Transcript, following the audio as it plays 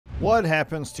What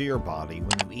happens to your body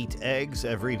when you eat eggs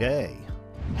every day?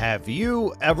 Have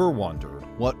you ever wondered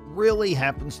what really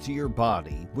happens to your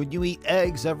body when you eat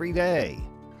eggs every day?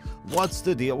 What's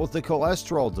the deal with the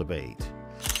cholesterol debate?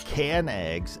 Can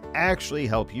eggs actually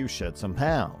help you shed some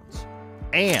pounds?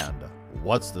 And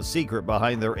what's the secret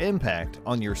behind their impact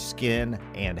on your skin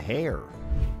and hair?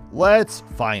 Let's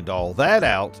find all that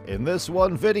out in this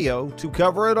one video to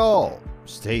cover it all.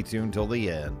 Stay tuned till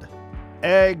the end.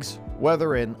 Eggs,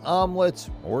 whether in omelets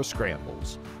or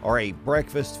scrambles, are a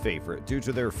breakfast favorite due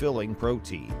to their filling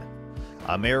protein.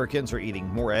 Americans are eating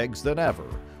more eggs than ever,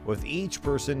 with each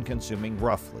person consuming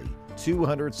roughly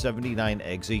 279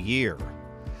 eggs a year.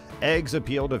 Eggs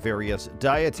appeal to various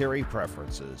dietary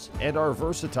preferences and are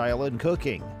versatile in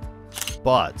cooking.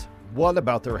 But what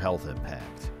about their health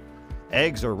impact?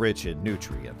 Eggs are rich in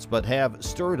nutrients, but have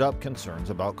stirred up concerns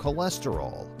about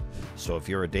cholesterol. So if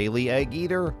you're a daily egg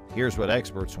eater, here's what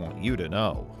experts want you to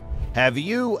know. Have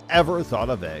you ever thought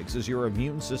of eggs as your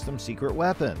immune system's secret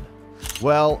weapon?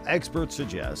 Well, experts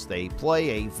suggest they play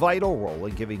a vital role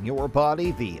in giving your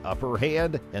body the upper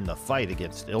hand in the fight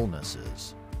against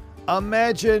illnesses.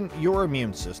 Imagine your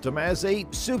immune system as a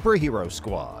superhero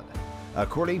squad.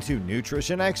 According to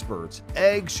nutrition experts,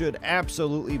 eggs should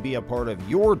absolutely be a part of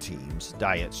your team's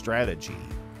diet strategy.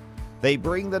 They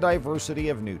bring the diversity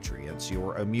of nutrients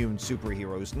your immune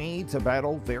superheroes need to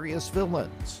battle various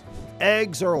villains.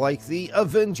 Eggs are like the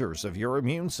Avengers of your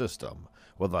immune system,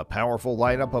 with a powerful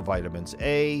lineup of vitamins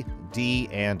A, D,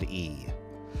 and E.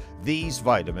 These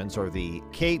vitamins are the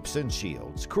capes and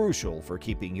shields crucial for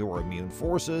keeping your immune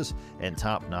forces in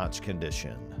top-notch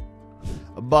condition.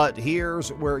 But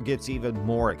here's where it gets even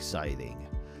more exciting.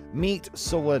 Meet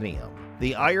selenium,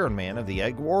 the Iron Man of the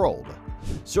egg world.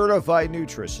 Certified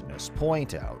nutritionists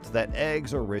point out that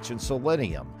eggs are rich in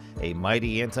selenium, a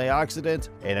mighty antioxidant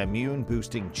and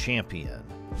immune-boosting champion.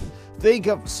 Think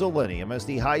of selenium as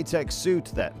the high-tech suit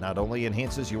that not only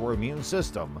enhances your immune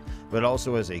system, but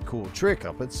also has a cool trick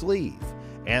up its sleeve: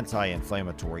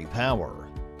 anti-inflammatory power.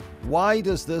 Why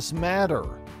does this matter?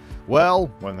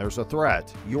 Well, when there's a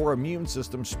threat, your immune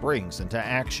system springs into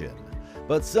action.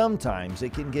 But sometimes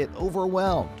it can get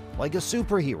overwhelmed, like a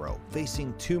superhero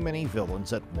facing too many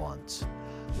villains at once.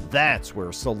 That's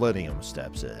where selenium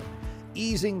steps in,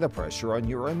 easing the pressure on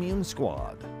your immune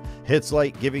squad. It's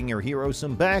like giving your hero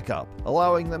some backup,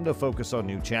 allowing them to focus on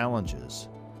new challenges.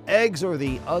 Eggs are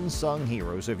the unsung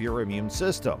heroes of your immune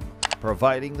system,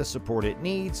 providing the support it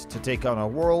needs to take on a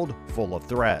world full of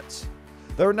threats.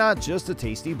 They're not just a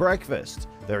tasty breakfast,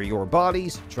 they're your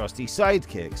body's trusty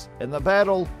sidekicks in the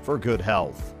battle for good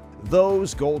health.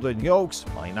 Those golden yolks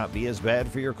might not be as bad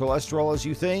for your cholesterol as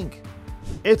you think.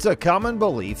 It's a common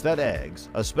belief that eggs,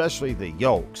 especially the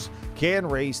yolks, can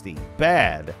raise the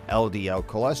bad LDL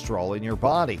cholesterol in your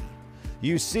body.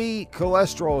 You see,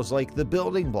 cholesterol is like the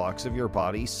building blocks of your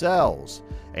body's cells,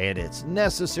 and it's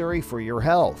necessary for your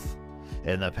health.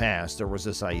 In the past, there was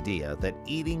this idea that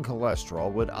eating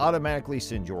cholesterol would automatically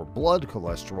send your blood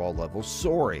cholesterol levels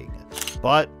soaring.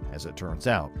 But, as it turns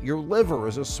out, your liver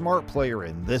is a smart player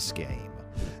in this game.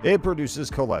 It produces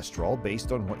cholesterol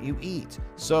based on what you eat,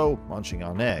 so munching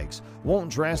on eggs won't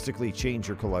drastically change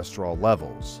your cholesterol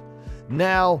levels.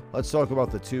 Now, let's talk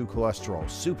about the two cholesterol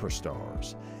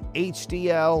superstars,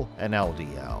 HDL and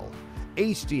LDL.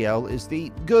 HDL is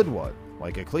the good one,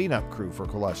 like a cleanup crew for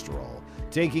cholesterol,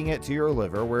 taking it to your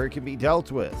liver where it can be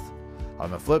dealt with.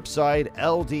 On the flip side,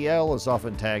 LDL is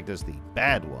often tagged as the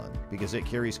bad one because it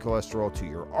carries cholesterol to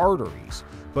your arteries,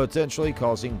 potentially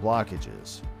causing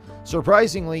blockages.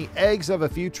 Surprisingly, eggs have a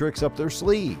few tricks up their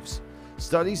sleeves.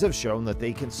 Studies have shown that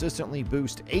they consistently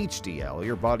boost HDL,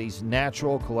 your body's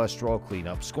natural cholesterol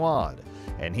cleanup squad.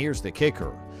 And here's the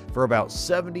kicker. For about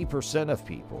 70% of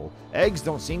people, eggs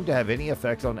don't seem to have any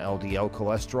effect on LDL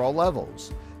cholesterol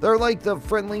levels. They're like the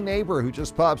friendly neighbor who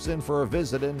just pops in for a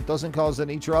visit and doesn't cause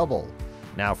any trouble.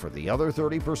 Now for the other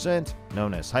 30%,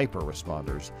 known as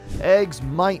hyper-responders, eggs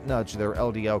might nudge their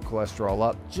LDL cholesterol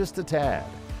up just a tad.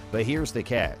 But here's the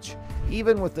catch.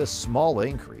 Even with this small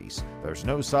increase, there's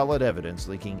no solid evidence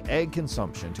linking egg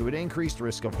consumption to an increased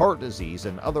risk of heart disease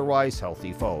in otherwise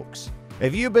healthy folks.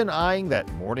 If you've been eyeing that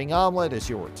morning omelet as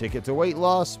your ticket to weight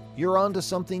loss, you're onto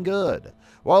something good.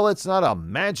 While it's not a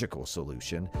magical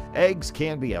solution, eggs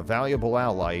can be a valuable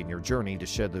ally in your journey to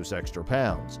shed those extra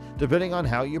pounds, depending on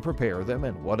how you prepare them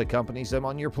and what accompanies them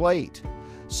on your plate.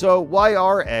 So why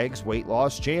are eggs weight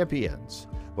loss champions?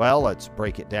 Well, let's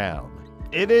break it down.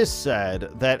 It is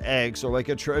said that eggs are like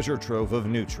a treasure trove of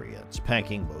nutrients,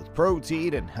 packing both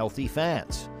protein and healthy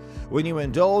fats. When you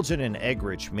indulge in an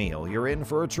egg-rich meal, you're in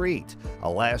for a treat, a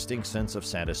lasting sense of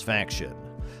satisfaction.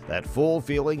 That full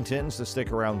feeling tends to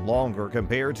stick around longer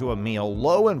compared to a meal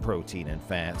low in protein and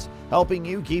fats, helping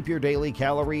you keep your daily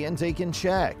calorie intake in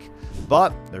check.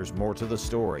 But there's more to the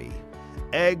story.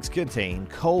 Eggs contain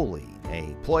choline,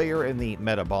 a player in the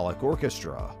metabolic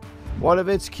orchestra. One of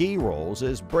its key roles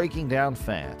is breaking down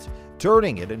fat,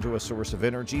 turning it into a source of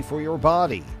energy for your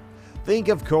body. Think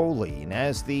of choline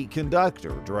as the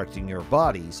conductor directing your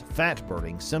body's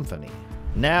fat-burning symphony.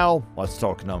 Now, let's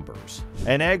talk numbers.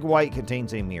 An egg white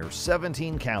contains a mere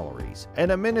 17 calories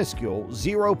and a minuscule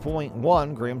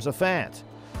 0.1 grams of fat.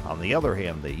 On the other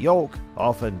hand, the yolk,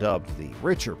 often dubbed the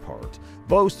richer part,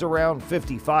 boasts around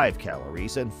 55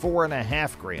 calories and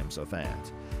 4.5 grams of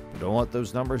fat. But don't let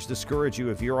those numbers discourage you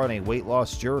if you're on a weight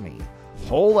loss journey.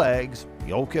 Whole eggs,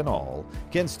 yolk and all,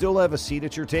 can still have a seat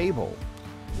at your table.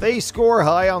 They score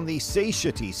high on the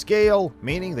satiety scale,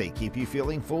 meaning they keep you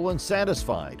feeling full and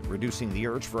satisfied, reducing the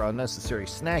urge for unnecessary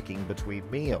snacking between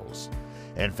meals.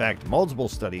 In fact, multiple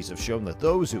studies have shown that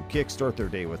those who kickstart their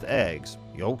day with eggs,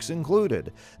 yolks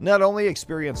included, not only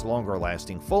experience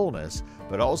longer-lasting fullness,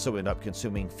 but also end up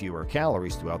consuming fewer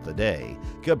calories throughout the day,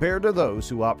 compared to those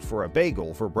who opt for a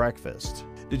bagel for breakfast.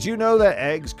 Did you know that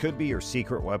eggs could be your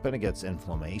secret weapon against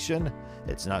inflammation?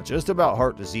 It's not just about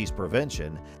heart disease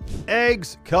prevention.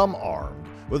 Eggs come armed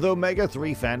with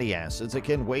omega-3 fatty acids that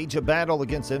can wage a battle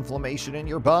against inflammation in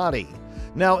your body.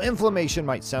 Now, inflammation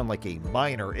might sound like a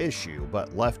minor issue,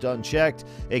 but left unchecked,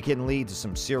 it can lead to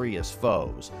some serious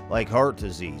foes, like heart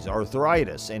disease,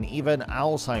 arthritis, and even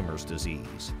Alzheimer's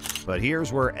disease. But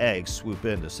here's where eggs swoop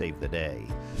in to save the day.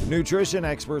 Nutrition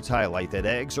experts highlight that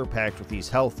eggs are packed with these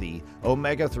healthy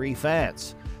omega-3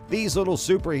 fats. These little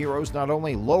superheroes not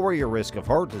only lower your risk of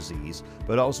heart disease,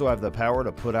 but also have the power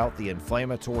to put out the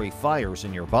inflammatory fires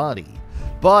in your body.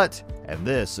 But, and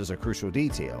this is a crucial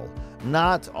detail,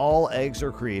 not all eggs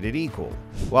are created equal.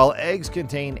 While eggs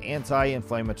contain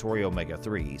anti-inflammatory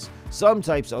omega-3s, some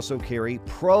types also carry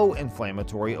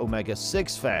pro-inflammatory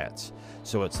omega-6 fats.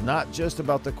 So it's not just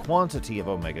about the quantity of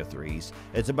omega-3s,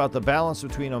 it's about the balance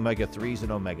between omega-3s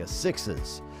and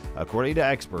omega-6s. According to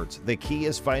experts, the key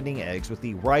is finding eggs with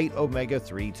the right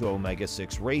omega-3 to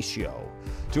omega-6 ratio.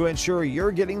 To ensure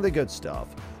you're getting the good stuff,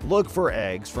 look for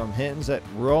eggs from hens that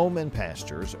roam in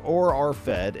pastures or are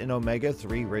fed an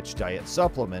omega-3 rich diet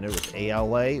supplemented with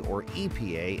ALA or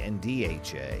EPA and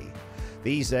DHA.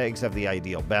 These eggs have the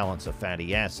ideal balance of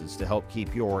fatty acids to help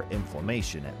keep your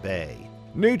inflammation at bay.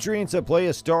 Nutrients that play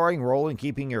a starring role in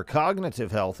keeping your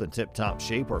cognitive health in tip-top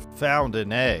shape are found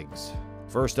in eggs.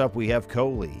 First up, we have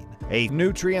choline, a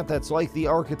nutrient that's like the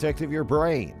architect of your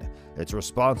brain. It's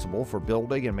responsible for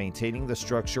building and maintaining the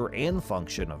structure and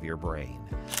function of your brain.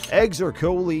 Eggs are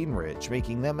choline rich,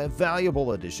 making them a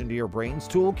valuable addition to your brain's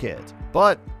toolkit.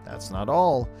 But that's not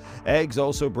all. Eggs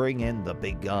also bring in the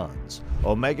big guns,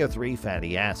 omega-3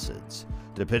 fatty acids.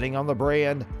 Depending on the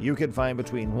brand, you can find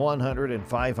between 100 and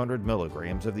 500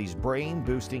 milligrams of these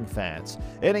brain-boosting fats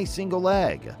in a single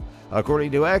egg.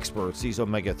 According to experts, these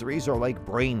omega-3s are like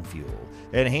brain fuel,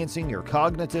 enhancing your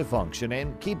cognitive function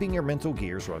and keeping your mental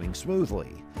gears running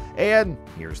smoothly. And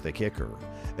here's the kicker.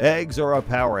 Eggs are a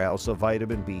powerhouse of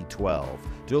vitamin B12,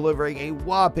 delivering a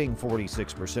whopping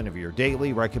 46% of your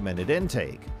daily recommended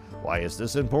intake. Why is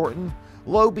this important?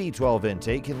 Low B12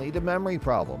 intake can lead to memory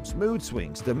problems, mood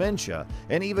swings, dementia,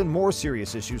 and even more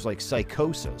serious issues like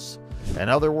psychosis. In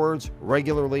other words,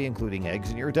 regularly including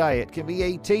eggs in your diet can be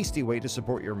a tasty way to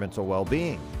support your mental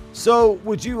well-being. So,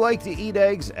 would you like to eat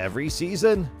eggs every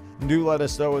season? Do let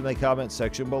us know in the comment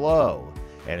section below.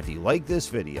 And if you like this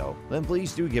video, then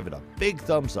please do give it a big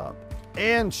thumbs up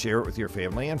and share it with your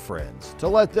family and friends to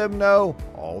let them know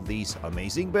all these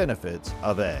amazing benefits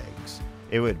of eggs.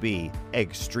 It would be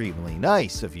extremely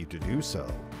nice of you to do so.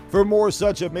 For more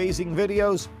such amazing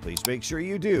videos, please make sure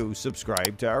you do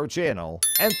subscribe to our channel,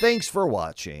 and thanks for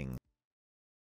watching.